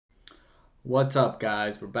What's up,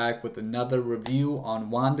 guys? We're back with another review on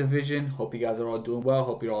Wandavision. Hope you guys are all doing well.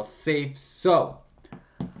 Hope you're all safe. So,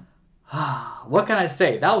 what can I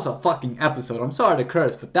say? That was a fucking episode. I'm sorry to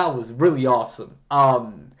curse, but that was really awesome.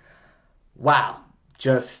 Wow.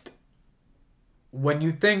 Just when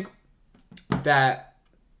you think that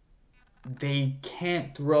they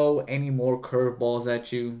can't throw any more curveballs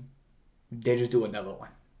at you, they just do another one,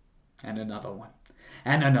 and another one,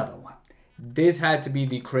 and another one. This had to be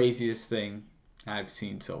the craziest thing I've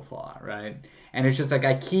seen so far, right? And it's just like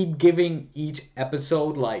I keep giving each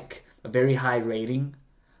episode like a very high rating,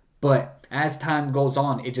 but as time goes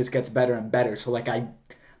on, it just gets better and better. So like I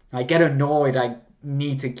get annoyed. I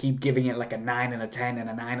need to keep giving it like a 9 and a 10 and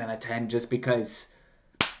a 9 and a 10 just because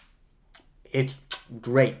it's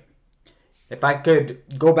great. If I could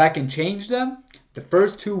go back and change them, the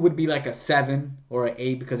first two would be like a 7 or an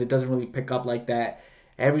 8 because it doesn't really pick up like that.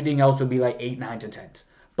 Everything else would be like 8, 9s, and 10s.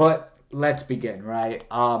 But let's begin, right?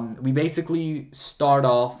 We basically start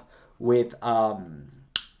off with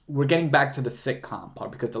we're getting back to the sitcom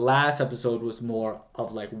part because the last episode was more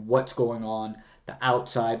of like what's going on, the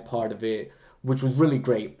outside part of it, which was really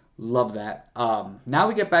great. Love that. Now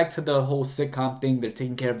we get back to the whole sitcom thing. They're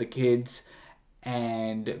taking care of the kids,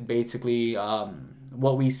 and basically,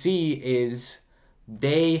 what we see is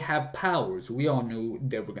they have powers. We all knew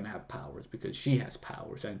they were gonna have powers because she has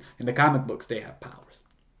powers, and in the comic books they have powers.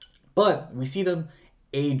 But we see them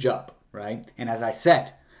age up, right? And as I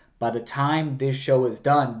said, by the time this show is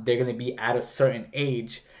done, they're gonna be at a certain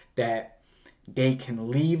age that they can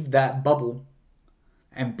leave that bubble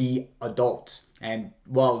and be adults. And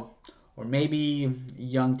well, or maybe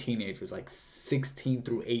young teenagers, like 16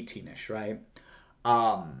 through 18ish, right?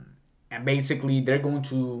 Um, and basically they're going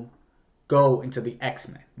to go into the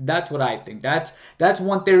X-Men. That's what I think. That's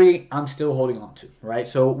one theory I'm still holding on to, right?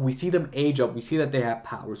 So we see them age up. We see that they have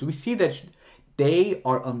powers. We see that they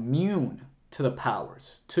are immune to the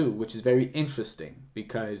powers too, which is very interesting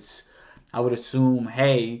because I would assume,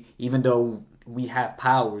 hey, even though we have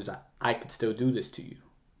powers, I could still do this to you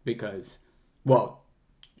because, well,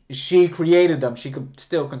 she created them. She could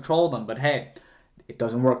still control them, but hey, it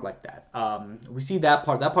doesn't work like that. We see that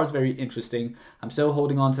part. That part's very interesting. I'm still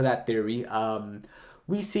holding on to that theory.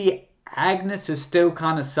 We see Agnes is still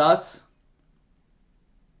kind of sus.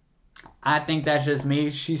 I think that's just me.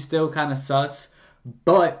 She's still kind of sus.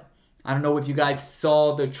 But I don't know if you guys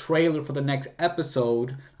saw the trailer for the next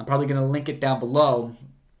episode. I'm probably going to link it down below.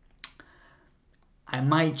 I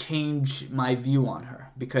might change my view on her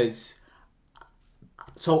because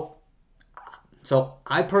so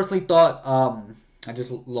I personally thought I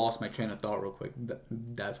just lost my train of thought real quick.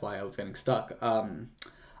 That's why I was getting stuck.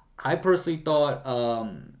 I personally thought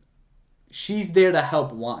she's there to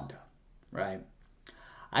help Wanda, right?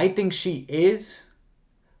 I think she is,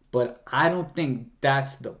 but I don't think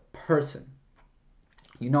that's the person.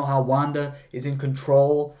 You know how Wanda is in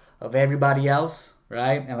control of everybody else,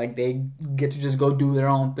 right? And like they get to just go do their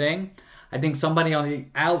own thing. I think somebody on the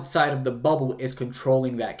outside of the bubble is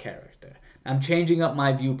controlling that character. I'm changing up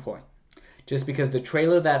my viewpoint. Just because the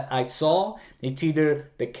trailer that I saw, it's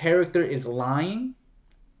either the character is lying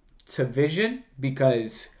to Vision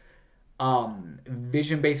because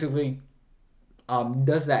Vision basically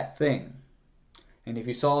does that thing. And if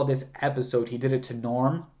you saw this episode, he did it to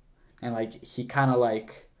Norm, and like he kind of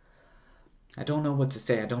like I don't know what to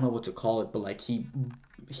say, I don't know what to call it, but like he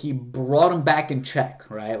brought him back in check,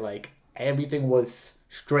 right? Like everything was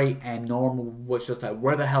straight, and Norm was just like,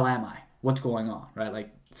 where the hell am I? What's going on, right? Like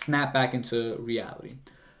snap back into reality.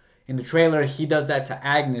 In the trailer, he does that to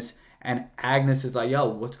Agnes, and Agnes is like, yo,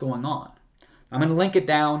 what's going on? I'm going to link it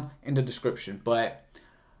down in the description, but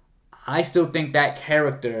I still think that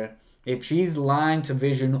character, if she's lying to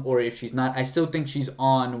Vision or if she's not, I still think she's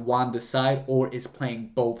on Wanda's side or is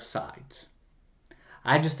playing both sides.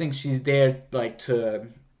 I just think she's there like to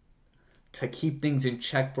keep things in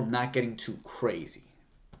check from not getting too crazy.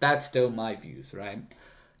 That's still my views, right?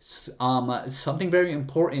 Something very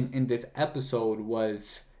important in this episode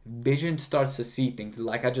was Vision starts to see things.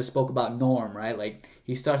 Like I just spoke about Norm, right? Like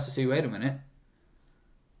he starts to see, wait a minute,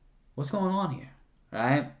 what's going on here,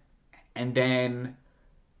 right? And then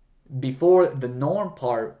before the Norm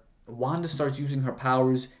part, Wanda starts using her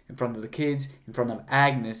powers in front of the kids, in front of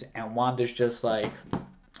Agnes, and Wanda's just like,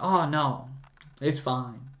 oh no, it's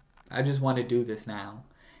fine. I just want to do this now.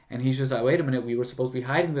 And he's just like, wait a minute, we were supposed to be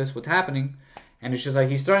hiding this. What's happening? And it's just like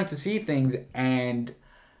he's starting to see things, and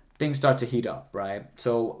things start to heat up, right?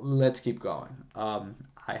 So let's keep going.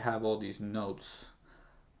 I have all these notes.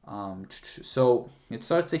 So it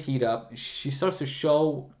starts to heat up. She starts to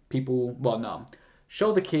show people, well, no,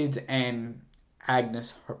 show the kids and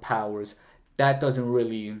Agnes her powers, that doesn't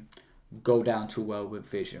really go down too well with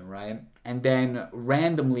Vision, right? And then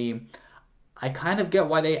randomly, I kind of get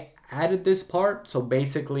why they added this part. So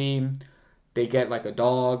basically, they get like a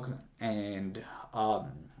dog, and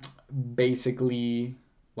um, basically,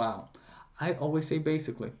 wow, I always say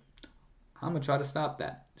basically. I'm gonna try to stop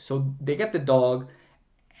that. So they get the dog,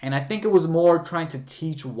 and I think it was more trying to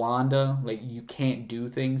teach Wanda like you can't do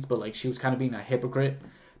things, but like she was kind of being a hypocrite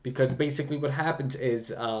because basically what happens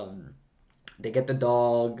is they get the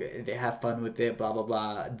dog, they have fun with it, blah blah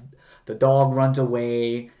blah. The dog runs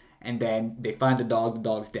away, and then they find the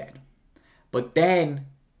dog's dead. But then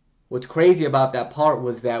what's crazy about that part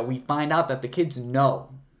was that we find out that the kids know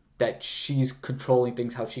that she's controlling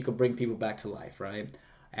things, how she could bring people back to life, right?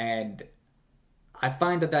 And I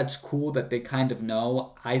find that that's cool that they kind of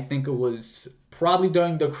know. I think it was probably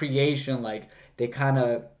during the creation, like they kind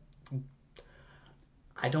of,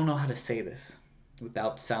 I don't know how to say this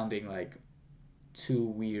without sounding like too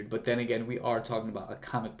weird. But then again, we are talking about a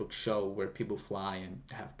comic book show where people fly and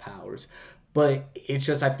have powers. But it's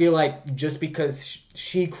just, I feel like just because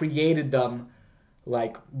she created them,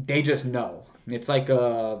 like they just know. It's like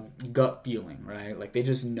a gut feeling, right? Like they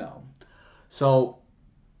just know. So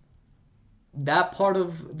that part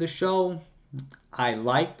of the show I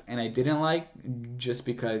liked and I didn't like just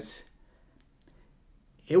because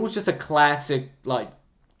it was just a classic like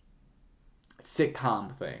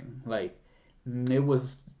sitcom thing. Like it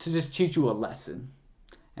was to just teach you a lesson.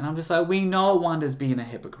 And I'm just like, we know Wanda's being a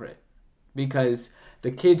hypocrite because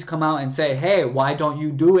the kids come out and say, "Hey, why don't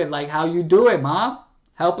you do it like how you do it, Mom?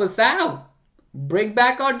 Help us out. Bring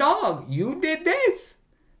back our dog. You did this."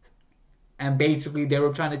 And basically they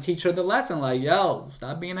were trying to teach her the lesson like, "Yo,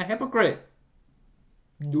 stop being a hypocrite.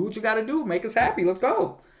 Do what you gotta do. Make us happy. Let's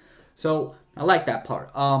go." So I like that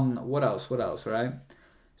part. What else? What else? Right.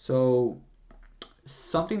 So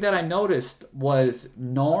something that I noticed was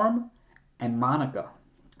Norm and Monica.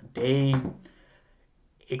 They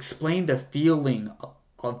explained the feeling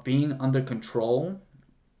of being under control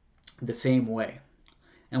the same way.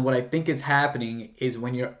 And what I think is happening is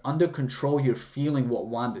when you're under control, you're feeling what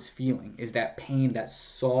Wanda's feeling is that pain, that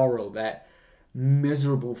sorrow, that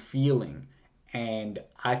miserable feeling. And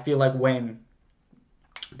I feel like when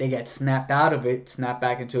they get snapped out of it, snapped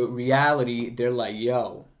back into reality, they're like,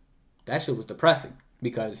 yo, that shit was depressing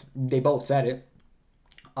because they both said it.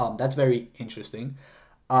 That's very interesting.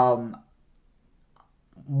 Um,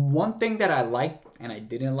 One thing that I liked and I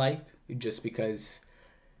didn't like, just because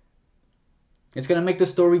it's gonna make the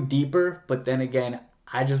story deeper, but then again,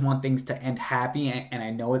 I just want things to end happy, and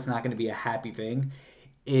I know it's not gonna be a happy thing.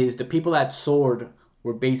 Is the people at Sword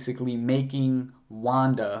were basically making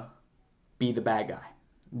Wanda be the bad guy.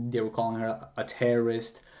 They were calling her a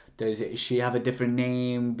terrorist. Does she have a different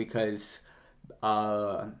name because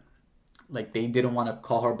uh, like they didn't want to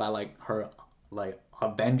call her by like her like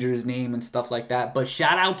Avengers name and stuff like that. But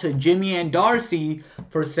shout out to Jimmy and Darcy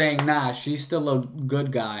for saying, nah, she's still a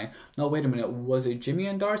good guy. No, wait a minute, was it Jimmy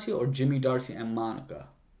and Darcy or Jimmy, Darcy, and Monica?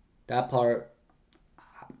 That part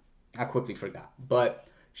I quickly forgot. But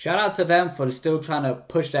shout out to them for still trying to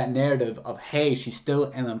push that narrative of, hey, she's still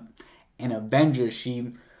an Avenger.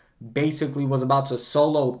 She basically was about to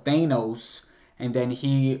solo Thanos, and then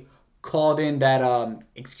he called in that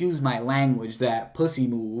excuse my language, that pussy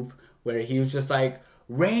move where he was just like,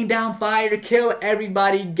 rain down fire, kill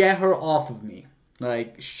everybody, get her off of me.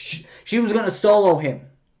 Like she was gonna solo him.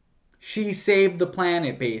 She saved the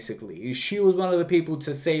planet basically. She was one of the people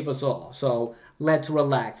to save us all. So let's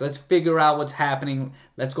relax. Let's figure out what's happening.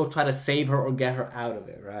 Let's go try to save her or get her out of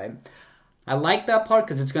it, right? I like that part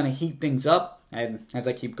because it's gonna heat things up, and as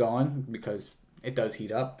I keep going, because it does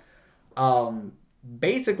heat up. Um,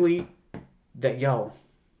 Basically, that yo,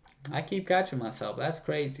 I keep catching myself. That's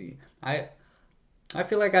crazy. I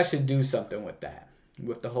feel like I should do something with that,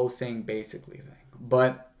 with the whole saying basically thing.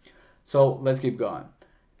 But so let's keep going.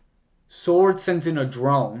 Sword sends in a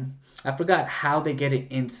drone. I forgot how they get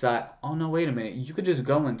it inside. Oh no, wait a minute. You could just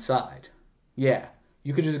go inside. Yeah,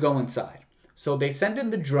 you could just go inside. So they send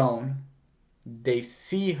in the drone. They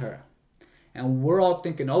see her. And we're all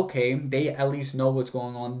thinking, okay, they at least know what's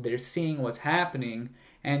going on. They're seeing what's happening.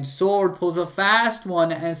 And Sword pulls a fast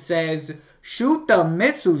one and says, shoot the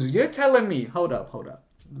missiles. You're telling me. Hold up, hold up.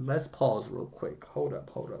 Let's pause real quick. Hold up,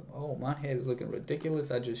 hold up. Oh, my head is looking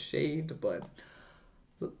ridiculous. I just shaved, but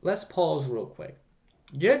let's pause real quick.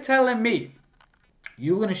 You're telling me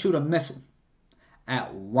you were going to shoot a missile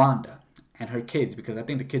at Wanda and her kids, because I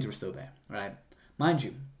think the kids were still there, right? Mind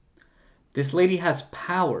you, this lady has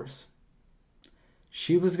powers.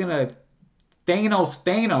 She was going to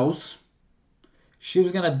Thanos. She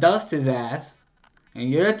was going to dust his ass. And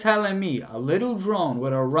you're telling me a little drone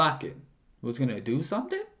with a rocket was gonna do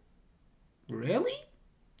something? Really?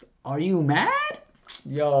 Are you mad?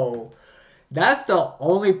 Yo, that's the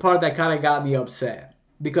only part that kind of got me upset.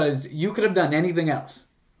 Because you could have done anything else.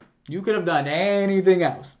 You could have done anything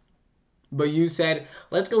else. But you said,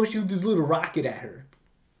 let's go shoot this little rocket at her.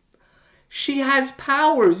 She has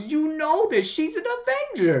powers. You know this. She's an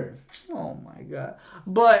Avenger. Oh my god.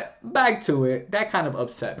 But back to it. That kind of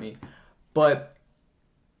upset me. But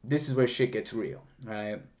this is where shit gets real,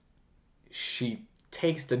 right? She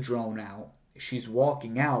takes the drone out. She's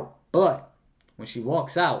walking out. But when she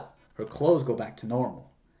walks out, her clothes go back to normal.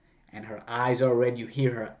 And her eyes are red. You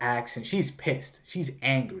hear her accent. She's pissed. She's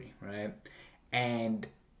angry, right? And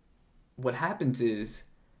what happens is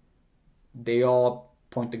they all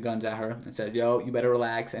point the guns at her and says, "Yo, you better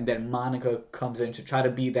relax." And then Monica comes in to try to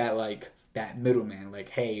be that that middleman, like,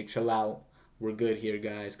 "Hey, chill out. We're good here,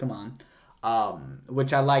 guys. Come on."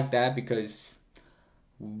 Which I like that because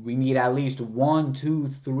we need at least one, two,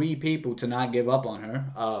 three people to not give up on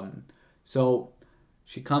her. So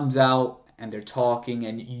she comes out and they're talking,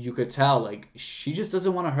 and you could tell like she just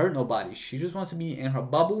doesn't want to hurt nobody. She just wants to be in her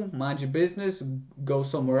bubble, mind your business, go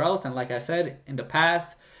somewhere else. And like I said in the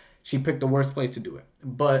past, she picked the worst place to do it.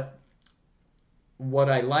 But what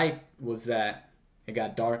I liked was that it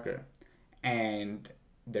got darker, and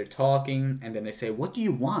they're talking, and then they say, "What do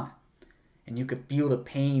you want?" And you could feel the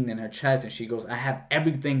pain in her chest, and she goes, "I have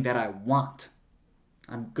everything that I want.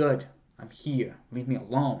 I'm good. I'm here. Leave me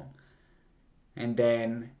alone." And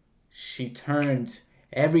then she turns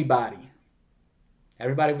everybody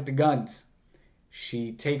with the guns.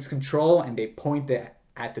 She takes control, and they point it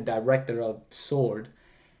at the director of Sword.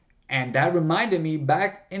 And that reminded me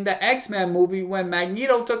back in the X-Men movie when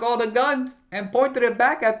Magneto took all the guns and pointed it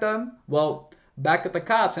back at them. Well, back at the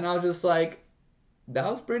cops, and I was just like, that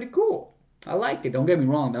was pretty cool. I like it. Don't get me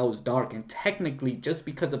wrong, that was dark. And technically, just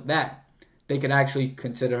because of that, they could actually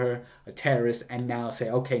consider her a terrorist and now say,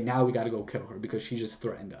 okay, now we gotta go kill her because she just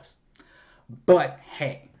threatened us. But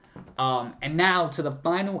hey, and now to the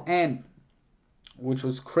final end, which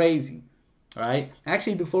was crazy. All right.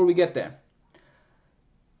 Actually, before we get there,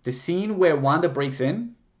 the scene where Wanda breaks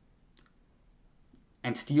in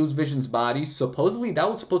and steals Vision's body, supposedly that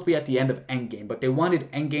was supposed to be at the end of Endgame, but they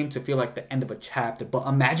wanted Endgame to feel like the end of a chapter. But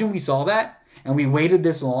imagine we saw that and we waited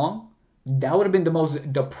this long. That would have been the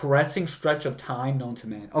most depressing stretch of time known to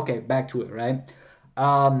man. Okay, back to it, right?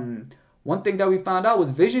 One thing that we found out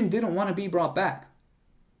was Vision didn't want to be brought back.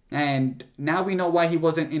 And now we know why he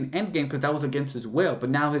wasn't in Endgame, because that was against his will.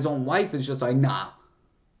 But now his own wife is just like, nah,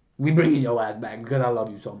 we bringing your ass back because I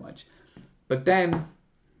love you so much. But then,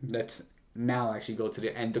 let's now actually go to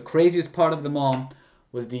the end. The craziest part of them all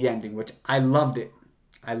was the ending, which I loved it.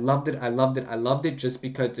 I loved it, I loved it, I loved it just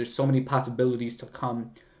because there's so many possibilities to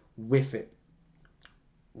come with it.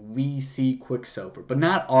 We see Quicksilver, but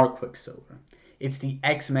not our Quicksilver. It's the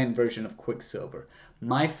X-Men version of Quicksilver.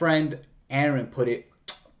 My friend Aaron put it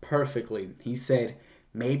perfectly. He said,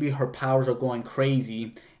 maybe her powers are going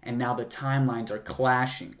crazy and now the timelines are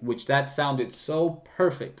clashing, which that sounded so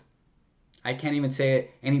perfect. I can't even say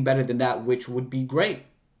it any better than that, which would be great.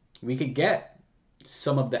 We could get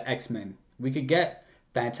some of the X-Men. We could get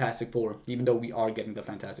Fantastic Four, even though we are getting the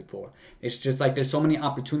Fantastic Four. It's just like there's so many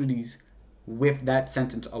opportunities with that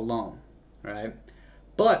sentence alone, right?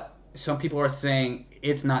 But some people are saying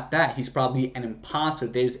it's not that. He's probably an imposter.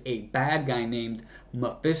 There's a bad guy named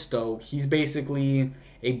Mephisto. He's basically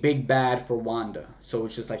a big bad for Wanda. So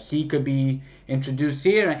it's just like he could be introduced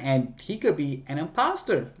here and he could be an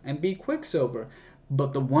imposter and be Quicksilver.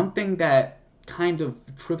 But the one thing that kind of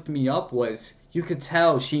tripped me up was you could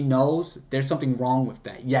tell she knows there's something wrong with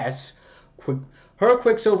that. Yes, her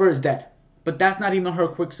Quicksilver is dead. But that's not even her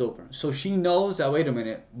Quicksilver. So she knows that, wait a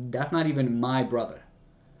minute, that's not even my brother.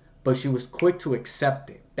 But she was quick to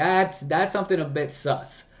accept it. That's something a bit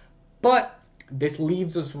sus. But this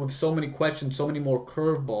leaves us with so many questions, so many more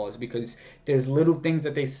curveballs, because there's little things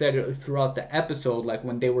that they said throughout the episode, like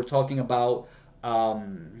when they were talking about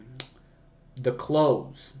the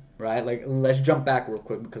clothes, right? Like, let's jump back real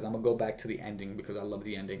quick because I'm gonna go back to the ending because I love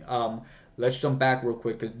the ending. Let's jump back real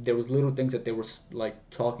quick because there was little things that they were like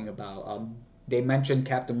talking about. They mentioned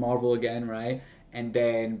Captain Marvel again, right? And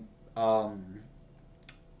then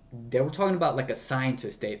they were talking about like a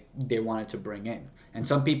scientist they wanted to bring in, and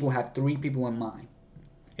some people had three people in mind.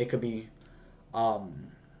 It could be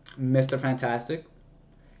Mr. Fantastic,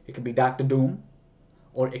 it could be Doctor Doom,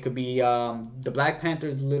 or it could be the Black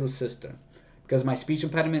Panther's little sister. Because my speech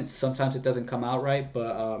impediment, sometimes it doesn't come out right,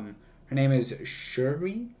 but her name is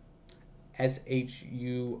Shuri, Shuri,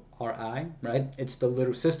 right? It's the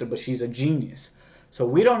little sister, but she's a genius. So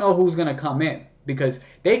we don't know who's gonna come in because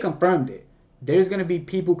they confirmed it. There's gonna be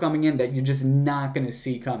people coming in that you're just not gonna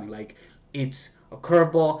see coming. Like it's a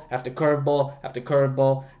curveball after curveball after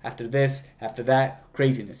curveball after this after that,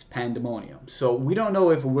 craziness, pandemonium. So we don't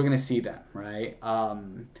know if we're gonna see that, right?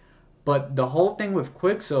 But the whole thing with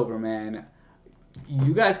Quicksilver, man,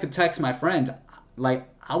 you guys could text my friends. Like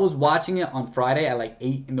I was watching it on Friday at like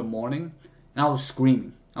 8 in the morning, and I was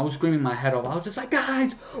screaming. I was screaming my head off. I was just like,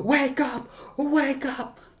 guys, wake up, wake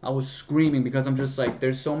up. I was screaming because I'm just like,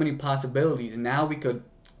 there's so many possibilities. Now we could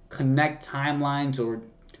connect timelines, or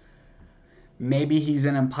maybe he's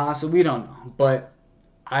an imposter. We don't know. But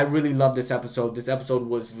I really love this episode. This episode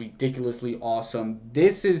was ridiculously awesome.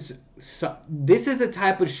 This is the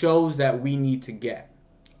type of shows that we need to get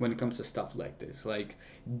when it comes to stuff like this. Like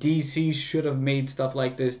DC should have made stuff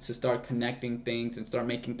like this to start connecting things and start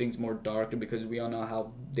making things more dark, because we all know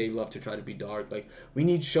how they love to try to be dark. Like we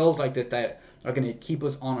need shows like this that are going to keep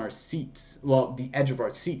us on our seats, well, the edge of our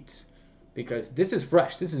seats, because this is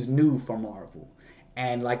fresh. This is new for Marvel.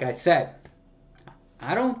 And like I said,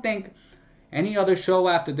 I don't think any other show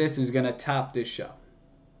after this is going to top this show.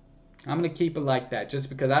 I'm going to keep it like that, just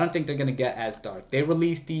because I don't think they're going to get as dark. They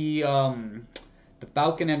released the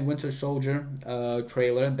Falcon and Winter Soldier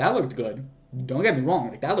trailer. That looked good. Don't get me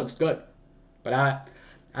wrong, like that looks good. But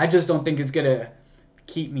I just don't think it's gonna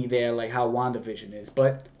keep me there like how WandaVision is.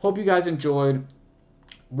 But hope you guys enjoyed.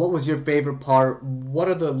 What was your favorite part? What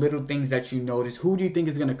are the little things that you noticed? Who do you think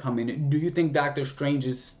is gonna come in? Do you think Doctor Strange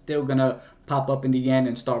is still gonna pop up in the end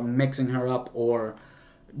and start mixing her up, or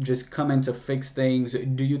just come in to fix things?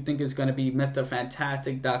 Do you think it's gonna be Mr.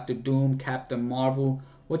 Fantastic, Doctor Doom, Captain Marvel?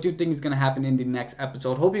 What do you think is going to happen in the next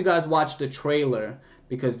episode? Hope you guys watch the trailer,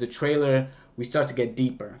 because the trailer, we start to get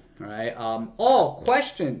deeper, right?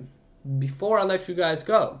 Question before I let you guys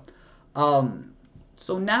go.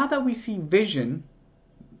 So now that we see Vision,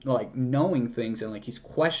 like, knowing things, and like he's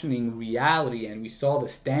questioning reality, and we saw the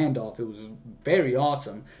standoff, it was very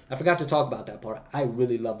awesome. I forgot to talk about that part. I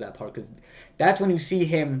really love that part, because that's when you see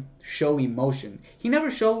him show emotion. He never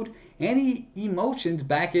showed any emotions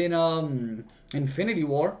back in Infinity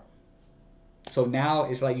War. So now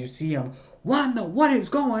it's like you see him, Wanda, what is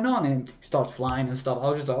going on? And he starts flying and stuff. I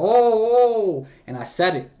was just like, oh, and I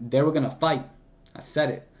said it. They were gonna fight. I said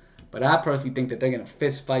it. But I personally think that they're gonna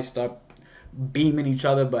fist fight, start beaming each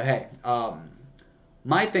other. But hey,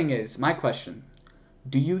 my question,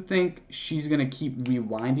 do you think she's gonna keep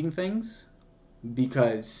rewinding things?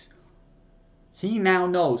 Because he now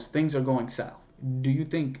knows things are going south. Do you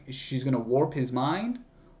think she's gonna warp his mind?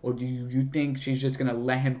 Or do you think she's just going to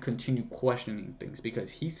let him continue questioning things? Because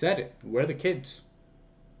he said it. We're the kids.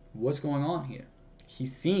 What's going on here?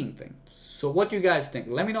 He's seeing things. So what do you guys think?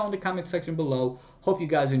 Let me know in the comment section below. Hope you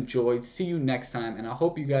guys enjoyed. See you next time. And I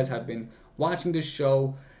hope you guys have been watching this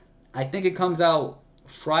show. I think it comes out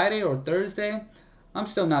Friday or Thursday. I'm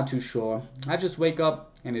still not too sure. I just wake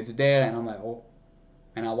up and it's there and I'm like, oh.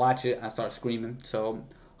 And I watch it. I start screaming. So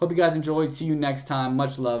hope you guys enjoyed. See you next time.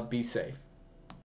 Much love. Be safe.